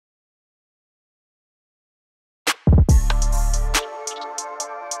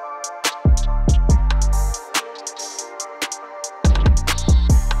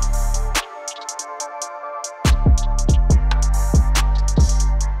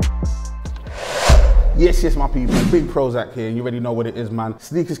Yes, my people, Big Prozac here, and you already know what it is, man.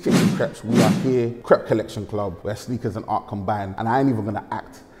 Sneakers, kicks and creps, we are here. Crep Collection Club, where sneakers and art combine. And I ain't even gonna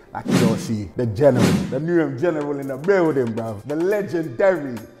act like you don't see the general, the new general in the building, bruv. The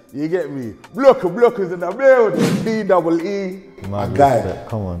legendary, you get me? Bluku Bluku's in the building. B-double-E, my guy.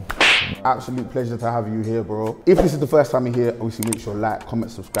 Come on. Absolute pleasure to have you here, bro. If this is the first time you're here, obviously make sure like, comment,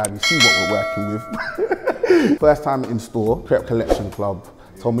 subscribe. You see what we're working with. First time in store, Crep Collection Club.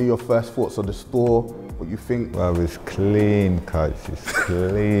 Tell me your first thoughts of the store, what you think. Well, it's clean, coach. It's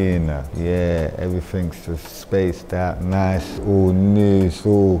clean. Yeah, everything's just spaced out, nice, all new, it's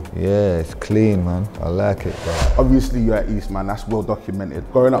all, yeah, it's clean, man. I like it, bro. Obviously, you're at East, man. That's well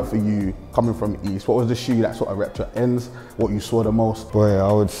documented. Growing up for you, coming from East, what was the shoe that sort of repped your ends? What you saw the most? Boy,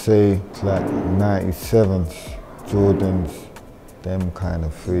 I would say it's like 97s, Jordans, them kind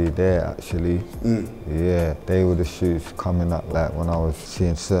of three there actually. Yeah, they were the shoes coming up like when I was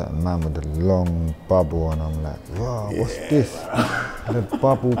seeing certain man with the long bubble on. I'm like, wow, what's this? The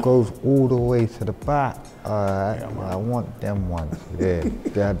bubble goes all the way to the back. Alright, I want them ones. Yeah,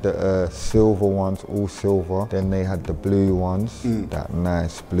 they had the silver ones, all silver. Then they had the blue ones, that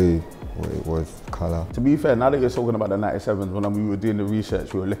nice blue, what it was, colour. To be fair, now that you're talking about the 97s, when we were doing the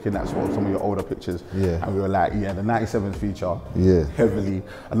research, we were looking at sort of some of your older pictures. Yeah. And we were like, yeah, the 97s feature heavily.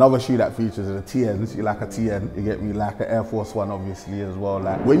 Another shoe that features are the TNs. You like a TN, you get me, like an Air Force One, obviously, as well.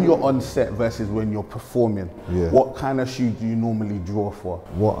 Like when you're on set versus when you're performing, what kind of shoe do you normally draw for?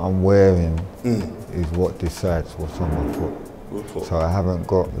 What I'm wearing is what decides what's on my foot. So I haven't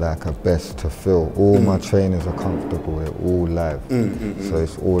got like a best to fill. All my trainers are comfortable, they're all live. So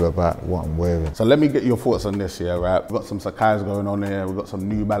it's all about what I'm wearing. So let me get your thoughts on this here, right? We've got some Sakai's going on here, we've got some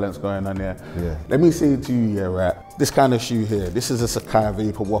New Balance going on here. Yeah. Let me say to you here, right? This kind of shoe here, this is a Sakai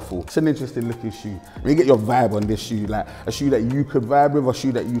Vapor Waffle. It's an interesting looking shoe. Let me get your vibe on this shoe, like a shoe that you could vibe with, a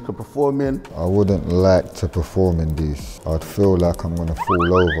shoe that you could perform in. I wouldn't like to perform in these. I'd feel like I'm gonna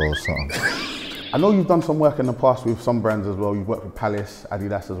fall over or something. I know you've done some work in the past with some brands as well. You've worked with Palace,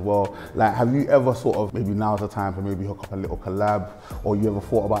 Adidas as well. Like, have you ever sort of, maybe now's the time to maybe hook up a little collab, or you ever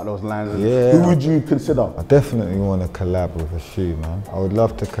thought about those lines? Yeah. Who would you consider? I definitely want to collab with a shoe, man. I would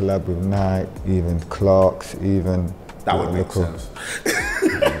love to collab with Nike, even Clarks, even. That would make sense.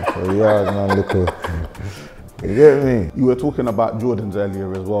 So yeah, man, look. You get me? You were talking about Jordans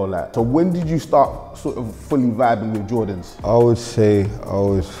earlier as well, like, so when did you start sort of fully vibing with Jordans? I would say I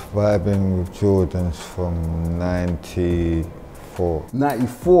was vibing with Jordans from 94.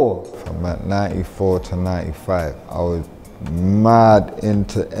 94? From 94 to 95. I was mad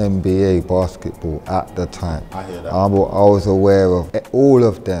into NBA basketball at the time. I hear that. I was aware of all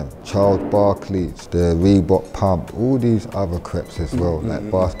of them. Charles Barkley's, the Reebok Pump, all these other creps as well, like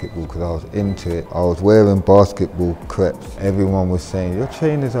basketball, because I was into it. I was wearing basketball creps. Everyone was saying, your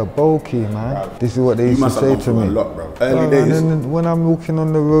trainers are bulky, man. Bro, this is what they used to say to me. A lot, bro. Early days. And then when I'm walking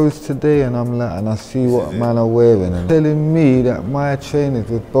on the roads today and I'm like, and I see what man are wearing and telling me that my trainers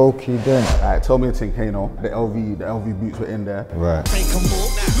were bulky then. All right, tell me a thing, Kano. The LV boots were in there. Right.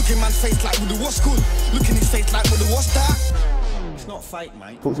 Looking man's face like with the what's good. Looking his face like with the what's that. It's not fake,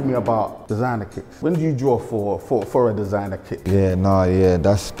 mate. Talk to me about designer kicks. When do you draw for a designer kick? Yeah, yeah,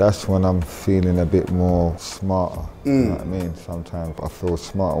 that's when I'm feeling a bit more smarter. You know what I mean? Sometimes I feel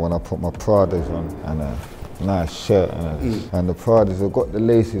smarter when I put my Pradas on and a nice shirt and the Pradas have got the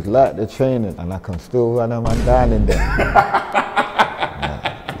laces like the trainers and I can still run a man down in them.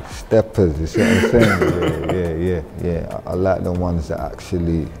 Steppers, you see what I'm saying? Yeah. I like the ones that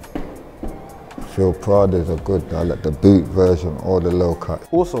actually feel Pradas are good. I like the boot version or the low cut.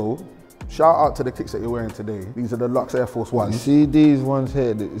 Also, shout out to the kicks that you're wearing today. These are the Lux Air Force Ones. You see these ones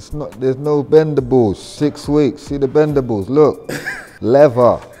here? It's not. There's no bendables. 6 weeks. See the bendables? Look,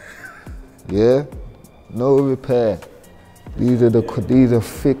 leather. Yeah, no repair. These are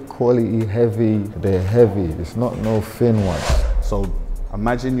thick quality, heavy. They're heavy. It's not no thin ones. So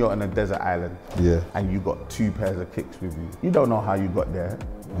imagine you're on a desert island, and you got 2 pairs of kicks with you. You don't know how you got there,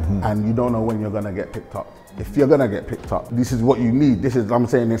 and you don't know when you're gonna get picked up. If you're gonna get picked up, this is what you need. This is, I'm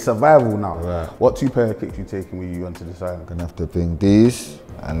saying, it's survival now. Right. What 2 pair of kicks you taking with you onto this island? I'm gonna have to bring these,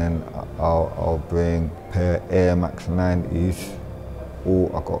 and then I'll bring a pair of Air Max 90s.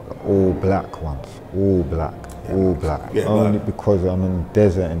 I got all black ones, all black. Yeah, only because I'm in the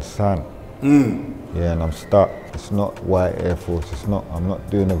desert and sun. Yeah, and I'm stuck. It's not white Air Force. I'm not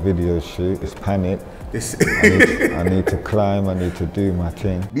doing a video shoot. It's panic. I need to climb. I need to do my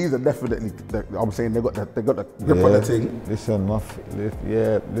thing. These are definitely. I'm saying they got the grip on the thing. Listen,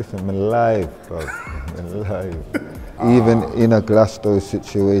 listen, I'm live, bro. I'm live. Even in a Glasgow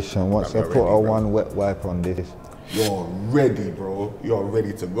situation, once I put a one wet wipe on this, You're ready, bro. You're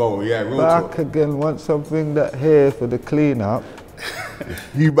ready to go. Yeah, real Back talk. again, once I bring that hair for the clean up.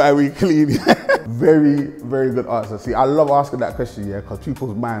 You buy we clean. Very, very good answer. See, I love asking that question, yeah, because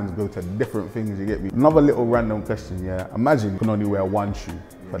people's minds go to different things, you get me? Another little random question, yeah. Imagine you can only wear one shoe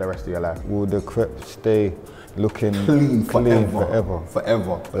for the rest of your life. Will the Crep stay looking Clean forever?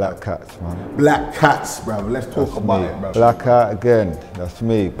 Forever. Black cats, man. Black cats, bruv. Let's talk That's about me. it, bruv. Black cat again, that's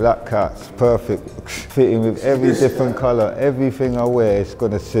me. Black cats, perfect. Fitting with every different colour. Everything I wear is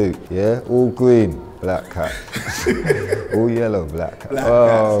gonna suit, yeah? All green, black cat. All yellow, black cat.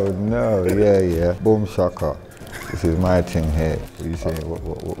 Oh no, yeah. Boom shaka. This is my thing here. What you say? What?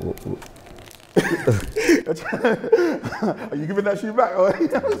 Are you giving that shoe back? Or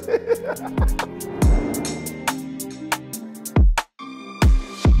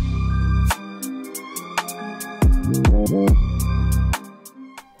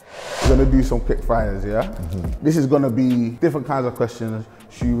We're gonna do some quick fires, yeah? This is gonna be different kinds of questions,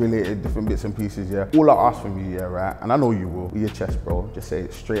 shoe related, different bits and pieces, yeah? All I ask from you, yeah, right? And I know you will, with your chest, bro. Just say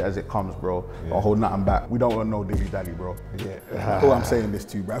it straight as it comes, bro. Don't hold nothing back. We don't want no dilly dally, bro. Yeah. Who I'm saying this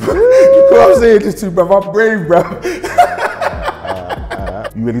to, bro. Who I'm saying this to, bro. I'm brave, bro.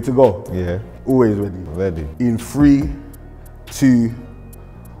 You ready to go? Yeah. Always ready. Ready. In 3, 2,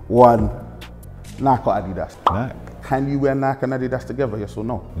 1. Nike or Adidas? Nike. Can you wear Nike and Adidas together, yes or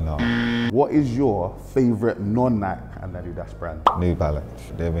no? No. What is your favorite non-Nike and Adidas brand? New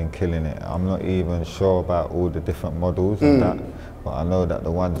Balance. They've been killing it. I'm not even sure about all the different models and that, but I know that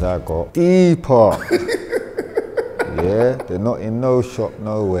the ones I got, deeper. Yeah, they're not in no shop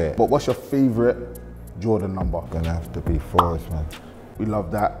nowhere. But what's your favorite Jordan number? Gonna have to be Forest, man. We love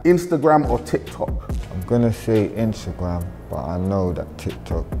that. Instagram or TikTok? I'm gonna say Instagram, but I know that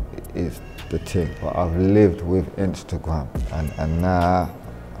TikTok is the thing. But I've lived with Instagram, and now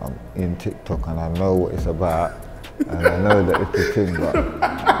I'm in TikTok, and I know what it's about, and I know that it's the thing. But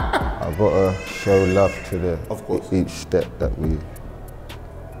I've got to show love to the each step that we.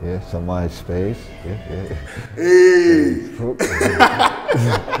 Yeah, so my space. Yeah. Hey!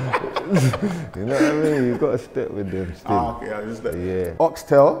 You know what I mean? You got to step with them still. Okay, I just Yeah.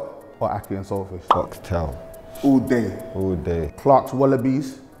 Oxtail or Aki and Saltfish? Oxtail. All day. All day. Clark's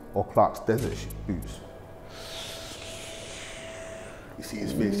Wallabies or Clark's Desert Boots? You see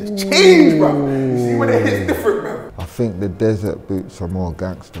his face just change, bro. You see when it hits different, bro. I think the desert boots are more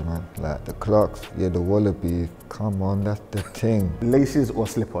gangster, man. Like the Clarks, yeah, the Wallabies, come on, that's the thing. Laces or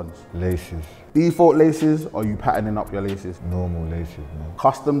slip-ons? Laces. Default laces or you patterning up your laces? Normal laces, man.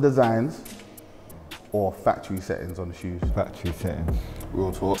 Custom designs or factory settings on the shoes? Factory settings.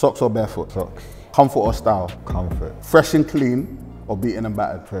 Real talk. Socks or barefoot? Socks. Comfort or style? Comfort. Fresh and clean or beaten and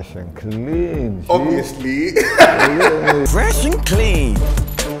battered? Fresh and clean. Obviously. Fresh and clean.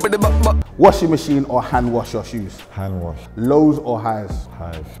 Washing machine or hand wash your shoes? Hand wash. Lows or highs?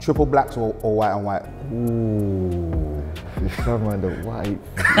 Highs. Triple blacks or white and white? Ooh. It's some of the white.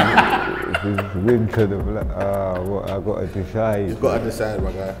 It's winter, the black. What I got to decide. You've got to decide,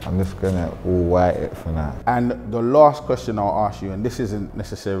 my guy. I'm just gonna all white it for now. And the last question I'll ask you, and this isn't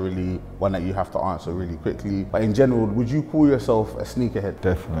necessarily one that you have to answer really quickly, but in general, would you call yourself a sneakerhead?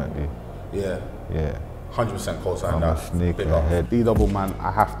 Definitely. Yeah. Yeah. 100% co-sign I'm that. a sneakerhead. D-Double, man,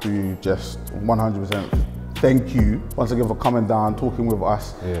 I have to just 100% thank you once again for coming down, talking with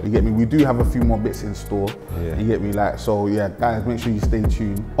us. Yeah. You get me? We do have a few more bits in store. Yeah. You get me? Like, so yeah, guys, make sure you stay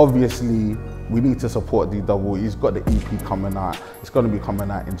tuned. Obviously, we need to support D-Double. He's got the EP coming out. It's going to be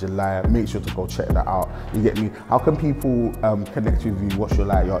coming out in July. Make sure to go check that out. You get me? How can people connect with you? What's your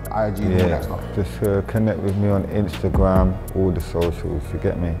IG and all that stuff? Just connect with me on Instagram, all the socials, you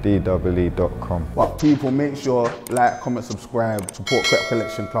get me? DEE.com. But people, make sure, like, comment, subscribe, support Crep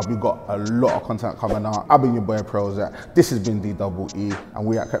Collection Club. We've got a lot of content coming out. I've been your boy Prozac. This has been DEE, and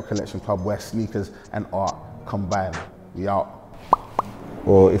we at Crep Collection Club, where sneakers and art combine. We out.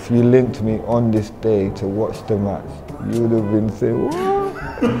 Or if you linked me on this day to watch the match, you would have been saying,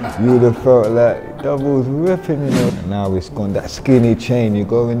 what? You would have felt like Double's ripping, you know. And now it's gone, that skinny chain, you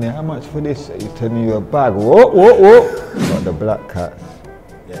go in there, how much for this? He's telling you a bag, what? Got the black cats.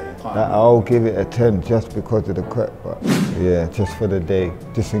 That I'll give it a 10 just because of the Crep, but yeah, just for the day,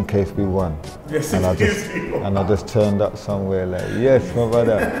 just in case we won. Yes, and I just turned up somewhere like, yes, my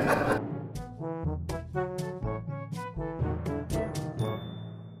brother.